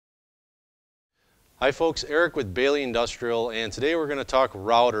Hi folks, Eric with Baileigh Industrial, and today we're going to talk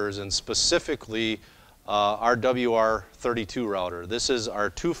routers, and specifically our WR-32 router. This is our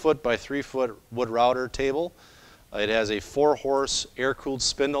 2-foot by 3-foot wood router table. It has a 4-horse air-cooled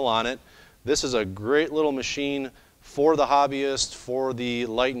spindle on it. This is a great little machine for the hobbyist, for the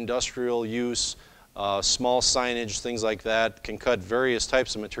light industrial use, small signage, things like that. Can cut various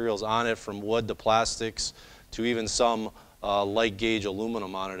types of materials on it, from wood to plastics to even some light gauge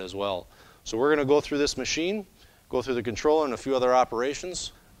aluminum on it as well. So we're going to go through this machine, go through the controller and a few other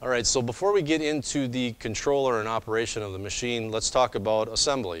operations. Alright, so before we get into the controller and operation of the machine, let's talk about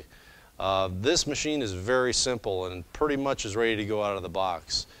assembly. This machine is very simple and pretty much is ready to go out of the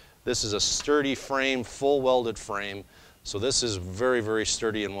box. This is a sturdy frame, full welded frame, so this is very, very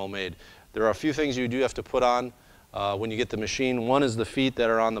sturdy and well made. There are a few things you do have to put on when you get the machine. One is the feet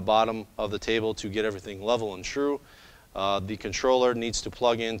that are on the bottom of the table to get everything level and true. The controller needs to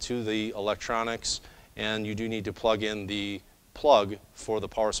plug into the electronics, and you do need to plug in the plug for the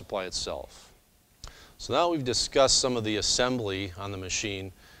power supply itself. So now we've discussed some of the assembly on the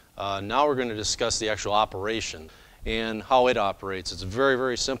machine. Now we're going to discuss the actual operation and how it operates. It's very,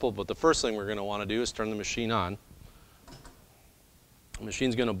 very simple, but the first thing we're going to want to do is turn the machine on. The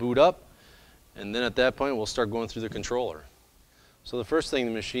machine's going to boot up, and then at that point we'll start going through the controller. So the first thing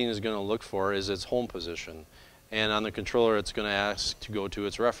the machine is going to look for is its home position. And on the controller, it's going to ask to go to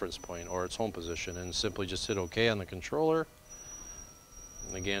its reference point or its home position, and simply just hit OK on the controller,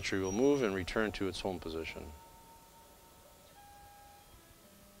 and the gantry will move and return to its home position.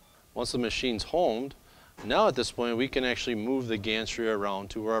 Once the machine's homed, now at this point we can actually move the gantry around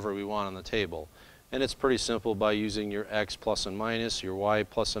to wherever we want on the table. And it's pretty simple by using your X plus and minus, your Y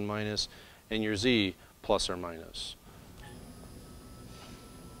plus and minus, and your Z plus or minus.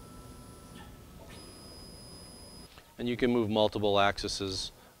 And you can move multiple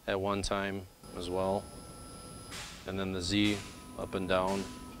axes at one time as well. And then the Z up and down,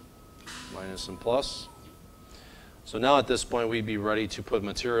 minus and plus. So now at this point we'd be ready to put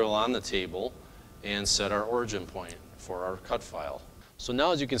material on the table and set our origin point for our cut file. So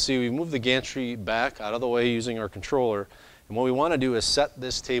now, as you can see, we moved the gantry back out of the way using our controller. And what we want to do is set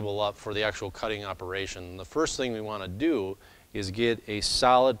this table up for the actual cutting operation. The first thing we want to do is get a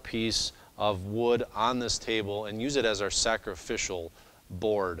solid piece of wood on this table and use it as our sacrificial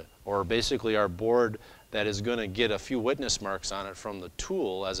board, or basically our board that is going to get a few witness marks on it from the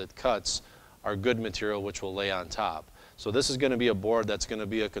tool as it cuts our good material, which we'll lay on top. So this is going to be a board that's going to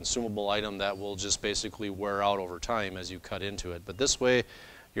be a consumable item that will just basically wear out over time as you cut into it. But this way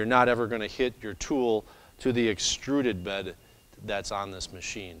you're not ever going to hit your tool to the extruded bed that's on this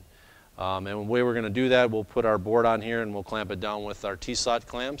machine. And the way we're going to do that, we'll put our board on here and we'll clamp it down with our T-slot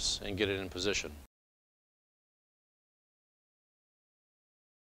clamps and get it in position.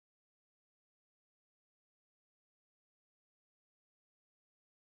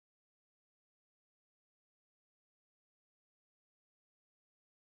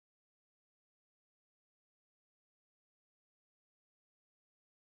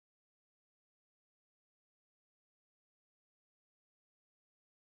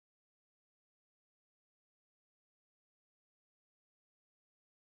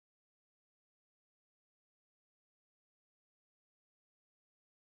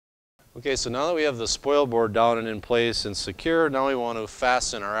 Okay, so now that we have the spoil board down and in place and secure, now we want to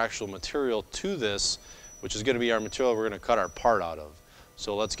fasten our actual material to this, which is going to be our material we're going to cut our part out of.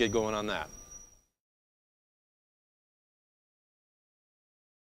 So let's get going on that.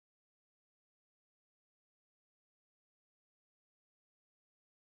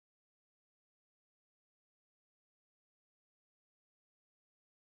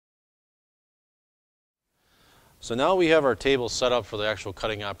 So now we have our table set up for the actual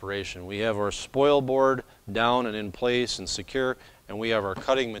cutting operation. We have our spoil board down and in place and secure, and we have our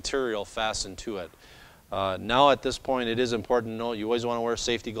cutting material fastened to it. Now at this point it is important to note you always want to wear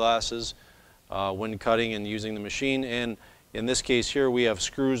safety glasses when cutting and using the machine, and in this case here we have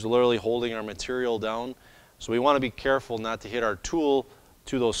screws literally holding our material down. So we want to be careful not to hit our tool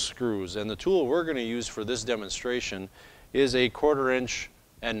to those screws. And the tool we're going to use for this demonstration is a 1/4 inch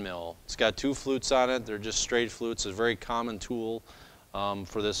end mill. It's got 2 flutes on it. They're just straight flutes. It's a very common tool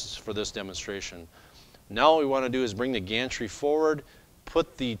for this demonstration. Now what we want to do is bring the gantry forward,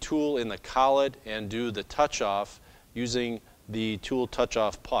 put the tool in the collet, and do the touch off using the tool touch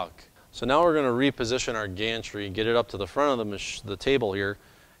off puck. So now we're going to reposition our gantry, get it up to the front of the table here,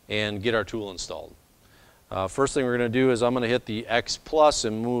 and get our tool installed. First thing we're going to do is I'm going to hit the X plus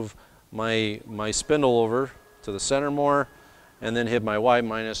and move my spindle over to the center more, and then hit my Y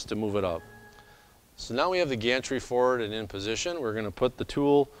minus to move it up. So now we have the gantry forward and in position. We're going to put the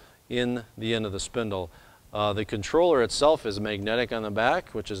tool in the end of the spindle. The controller itself is magnetic on the back,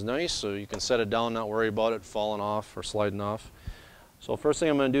 which is nice, so you can set it down, not worry about it falling off or sliding off. So first thing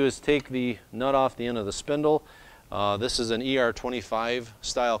I'm going to do is take the nut off the end of the spindle. This is an WR-32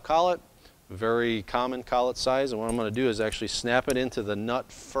 style collet, very common collet size, and what I'm going to do is actually snap it into the nut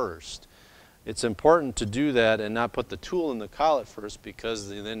first. It's important to do that and not put the tool in the collet first, because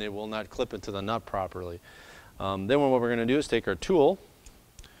then it will not clip into the nut properly. Then what we're going to do is take our tool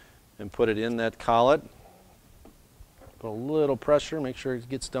and put it in that collet. Put a little pressure, make sure it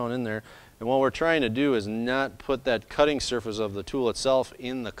gets down in there. And what we're trying to do is not put that cutting surface of the tool itself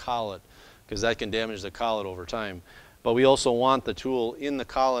in the collet, because that can damage the collet over time. But we also want the tool in the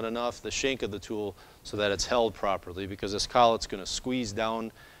collet enough, the shank of the tool, so that it's held properly, because this collet's going to squeeze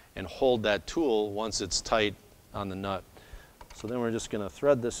down and hold that tool once it's tight on the nut. So then we're just going to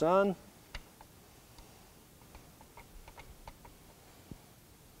thread this on.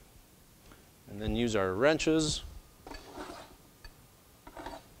 And then use our wrenches,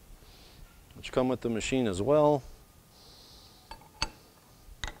 which come with the machine as well.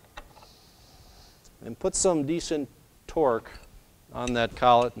 And put some decent torque on that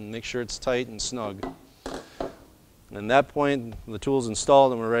collet and make sure it's tight and snug. And at that point, the tool's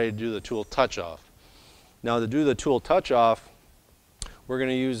installed and we're ready to do the tool touch-off. Now to do the tool touch-off, we're going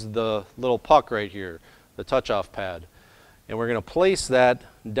to use the little puck right here, the touch-off pad. And we're going to place that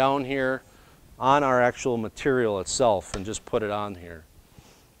down here on our actual material itself and just put it on here.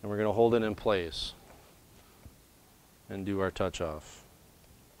 And we're going to hold it in place and do our touch off.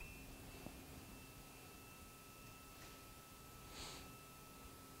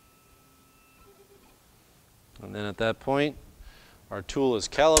 And then at that point, our tool is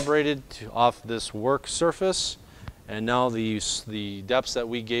calibrated off this work surface, and now the depths that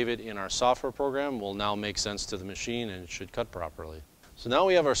we gave it in our software program will now make sense to the machine, and it should cut properly. So now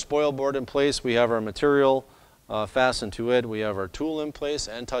we have our spoil board in place, we have our material fastened to it, we have our tool in place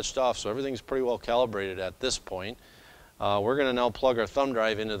and touched off, so everything's pretty well calibrated at this point. We're going to now plug our thumb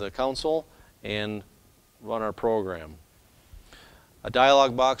drive into the console and run our program. A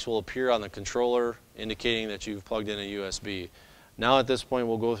dialog box will appear on the controller indicating that you've plugged in a USB. Now at this point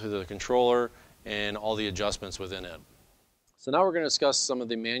we'll go through the controller and all the adjustments within it. So now we're going to discuss some of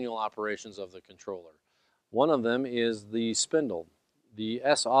the manual operations of the controller. One of them is the spindle. The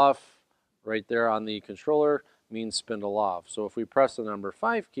S off right there on the controller means spindle off. So if we press the number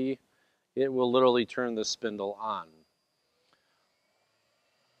 5 key, it will literally turn the spindle on.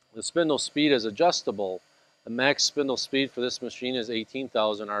 The spindle speed is adjustable. The max spindle speed for this machine is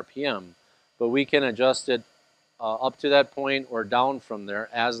 18,000 RPM, but we can adjust it up to that point or down from there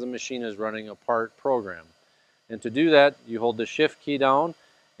as the machine is running a part program. And to do that, you hold the shift key down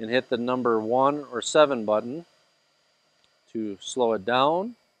and hit the number 1 or 7 button to slow it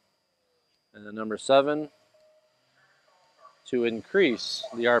down, and the number 7 to increase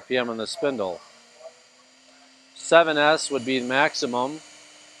the RPM on the spindle. 7S would be the maximum,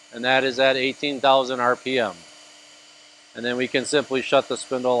 and that is at 18,000 RPM. And then we can simply shut the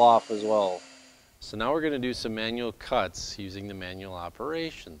spindle off as well. So now we're going to do some manual cuts using the manual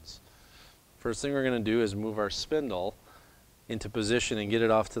operations. First thing we're going to do is move our spindle into position and get it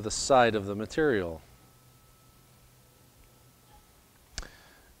off to the side of the material.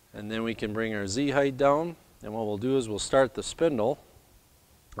 And then we can bring our Z height down, and what we'll do is we'll start the spindle.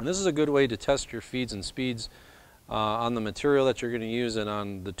 And this is a good way to test your feeds and speeds on the material that you're going to use and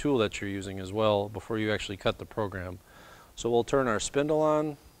on the tool that you're using as well before you actually cut the program. So we'll turn our spindle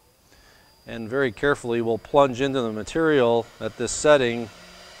on, and very carefully we'll plunge into the material at this setting,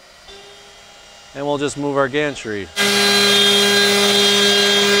 and we'll just move our gantry.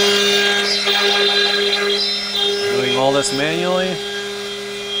 Doing all this manually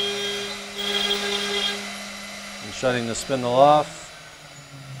and shutting the spindle off,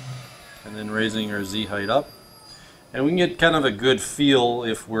 and then raising our Z height up. And we can get kind of a good feel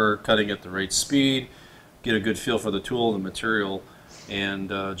if we're cutting at the right speed, get a good feel for the tool, the material, and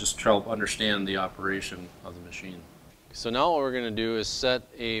just try to understand the operation of the machine. So now what we're going to do is set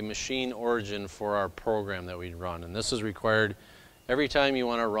a machine origin for our program that we run, and this is required every time you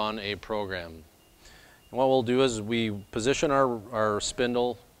want to run a program. And what we'll do is we position our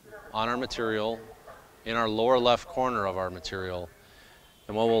spindle on our material in our lower left corner of our material,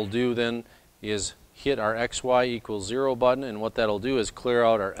 and what we'll do then is hit our XY equals 0 button, and what that'll do is clear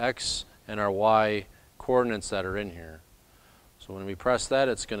out our X and our Y coordinates that are in here. So when we press that,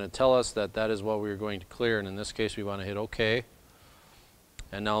 it's going to tell us that that is what we're going to clear, and in this case we want to hit OK.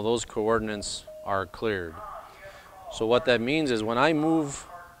 And now those coordinates are cleared. So what that means is when I move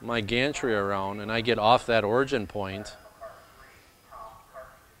my gantry around and I get off that origin point,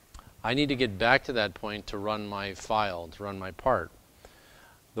 I need to get back to that point to run my file, to run my part.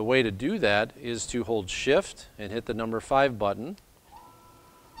 The way to do that is to hold Shift and hit the number 5 button,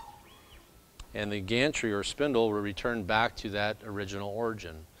 and the gantry or spindle will return back to that original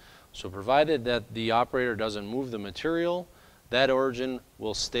origin. So provided that the operator doesn't move the material, that origin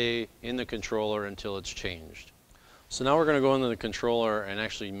will stay in the controller until it's changed. So now we're going to go into the controller and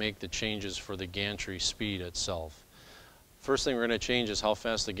actually make the changes for the gantry speed itself. First thing we're going to change is how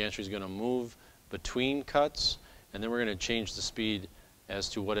fast the gantry is going to move between cuts, and then we're going to change the speed as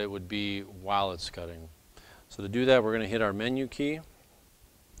to what it would be while it's cutting. So to do that, we're going to hit our menu key.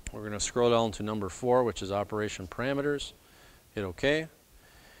 We're going to scroll down to number 4, which is operation parameters. Hit OK.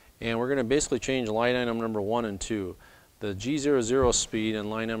 And we're going to basically change line item number 1 and 2. The G00 speed in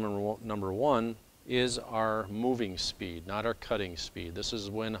line item number 1 is our moving speed, not our cutting speed. This is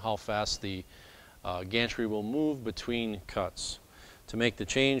how fast the gantry will move between cuts. To make the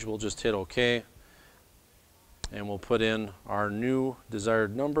change, we'll just hit OK, and we'll put in our new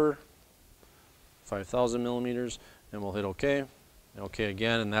desired number, 5,000 millimeters, and we'll hit OK, OK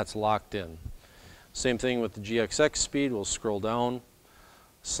again, and that's locked in. Same thing with the GXX speed. We'll scroll down,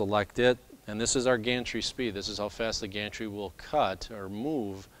 select it, and this is our gantry speed. This is how fast the gantry will cut or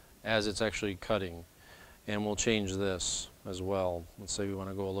move as it's actually cutting. And we'll change this as well. Let's say we want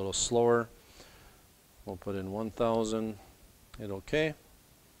to go a little slower. We'll put in 1,000, hit OK,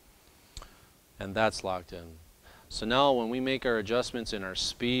 and that's locked in. So now when we make our adjustments in our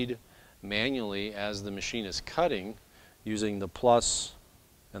speed manually as the machine is cutting, using the plus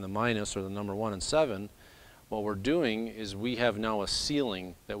and the minus, or the number 1 and 7, what we're doing is we have now a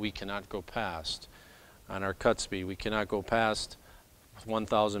ceiling that we cannot go past on our cut speed. We cannot go past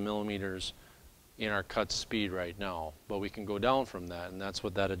 1,000 millimeters in our cut speed right now, but we can go down from that, and that's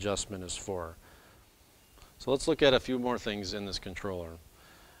what that adjustment is for. So let's look at a few more things in this controller.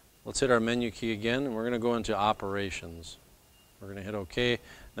 Let's hit our menu key again, and we're going to go into operations. We're going to hit OK.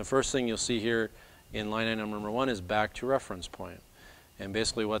 The first thing you'll see here in line item number 1 is back to reference point. And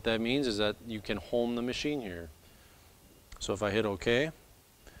basically what that means is that you can home the machine here. So if I hit OK,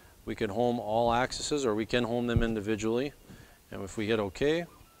 we can home all axes, or we can home them individually. And if we hit OK,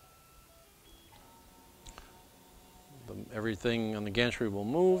 everything on the gantry will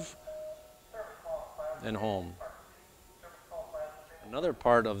move and home. Another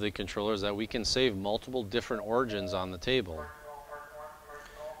part of the controller is that we can save multiple different origins on the table.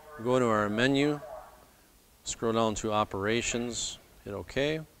 We go to our menu, scroll down to operations, hit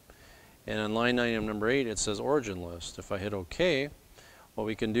OK, and on line item number 8 it says origin list. If I hit OK, what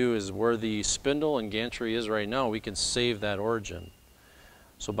we can do is where the spindle and gantry is right now, we can save that origin.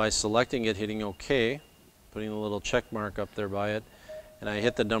 So by selecting it, hitting OK, putting a little check mark up there by it, and I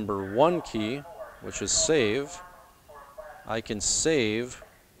hit the number 1 key, which is save, I can save,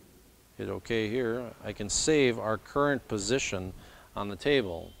 hit OK here, I can save our current position on the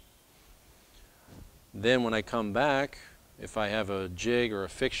table. Then when I come back, if I have a jig or a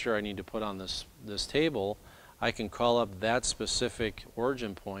fixture I need to put on this table, I can call up that specific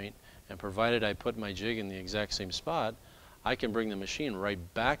origin point, and provided I put my jig in the exact same spot, I can bring the machine right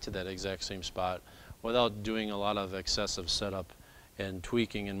back to that exact same spot without doing a lot of excessive setup and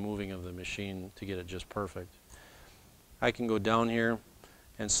tweaking and moving of the machine to get it just perfect. I can go down here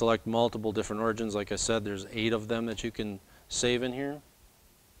and select multiple different origins. Like I said, there's 8 of them that you can save in here.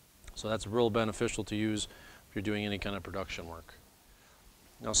 So that's real beneficial to use if you're doing any kind of production work.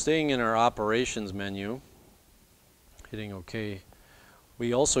 Now staying in our operations menu, hitting OK,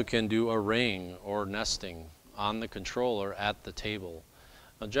 we also can do arraying or nesting on the controller at the table.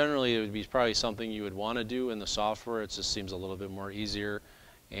 Now generally it would be probably something you would want to do in the software. It just seems a little bit more easier,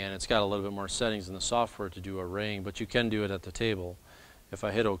 and it's got a little bit more settings in the software to do arraying, but you can do it at the table. If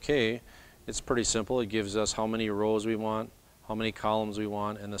I hit OK, it's pretty simple. It gives us how many rows we want, how many columns we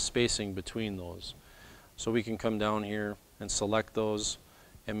want, and the spacing between those. So we can come down here and select those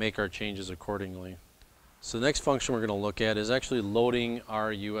and make our changes accordingly. So the next function we're going to look at is actually loading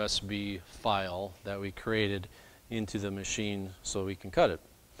our USB file that we created into the machine so we can cut it.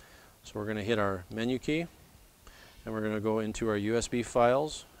 So we're going to hit our menu key, and we're going to go into our USB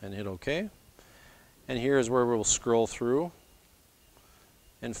files and hit OK. And here is where we'll scroll through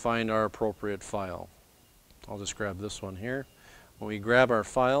and find our appropriate file. I'll just grab this one here. When we grab our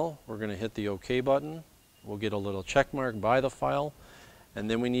file, we're going to hit the OK button. We'll get a little check mark by the file, and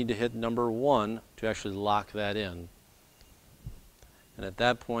then we need to hit number 1 to actually lock that in. And at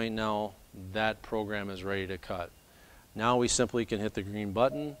that point now, that program is ready to cut. Now we simply can hit the green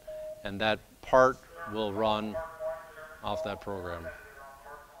button, and that part will run off that program.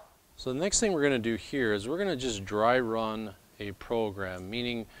 So the next thing we're going to do here is we're going to just dry run a program,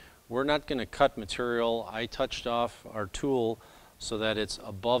 meaning we're not going to cut material. I touched off our tool so that it's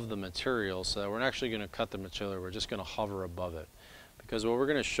above the material, so that we're not actually going to cut the material, we're just going to hover above it. Because what we're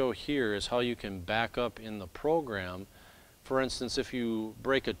going to show here is how you can back up in the program. For instance, if you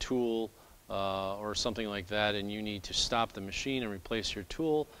break a tool or something like that and you need to stop the machine and replace your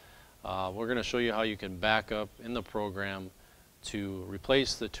tool, we're going to show you how you can back up in the program to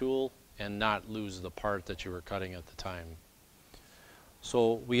replace the tool and not lose the part that you were cutting at the time.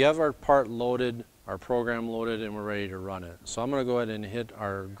 So we have our part loaded, our program loaded, and we're ready to run it. So I'm going to go ahead and hit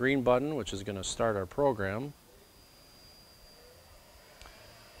our green button, which is going to start our program.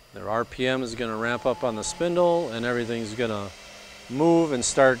 The RPM is going to ramp up on the spindle and everything's going to move and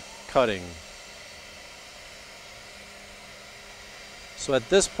start cutting. So at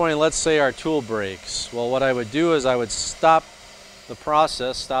this point, let's say our tool breaks. Well, what I would do is I would stop the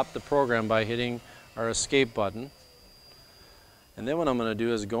process, stop the program by hitting our escape button. And then what I'm going to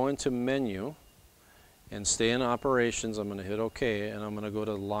do is go into menu and stay in operations. I'm going to hit OK, and I'm going to go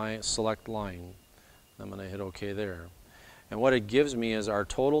to line, select line. I'm going to hit OK there. And what it gives me is our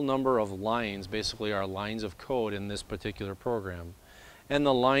total number of lines, basically our lines of code in this particular program, and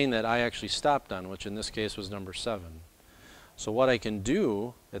the line that I actually stopped on, which in this case was number 7. So what I can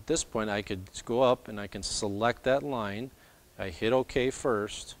do at this point, I could go up and I can select that line. I hit OK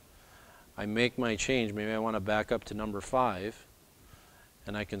first. I make my change. Maybe I want to back up to number 5.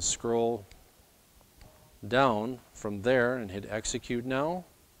 And I can scroll down from there and hit execute now.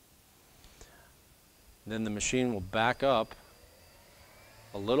 Then the machine will back up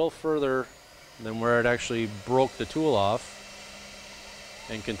a little further than where it actually broke the tool off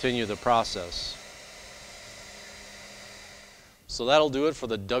and continue the process. So that'll do it for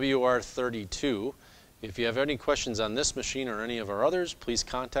the WR-32. If you have any questions on this machine or any of our others, please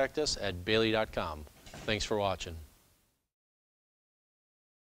contact us at Baileigh.com. Thanks for watching.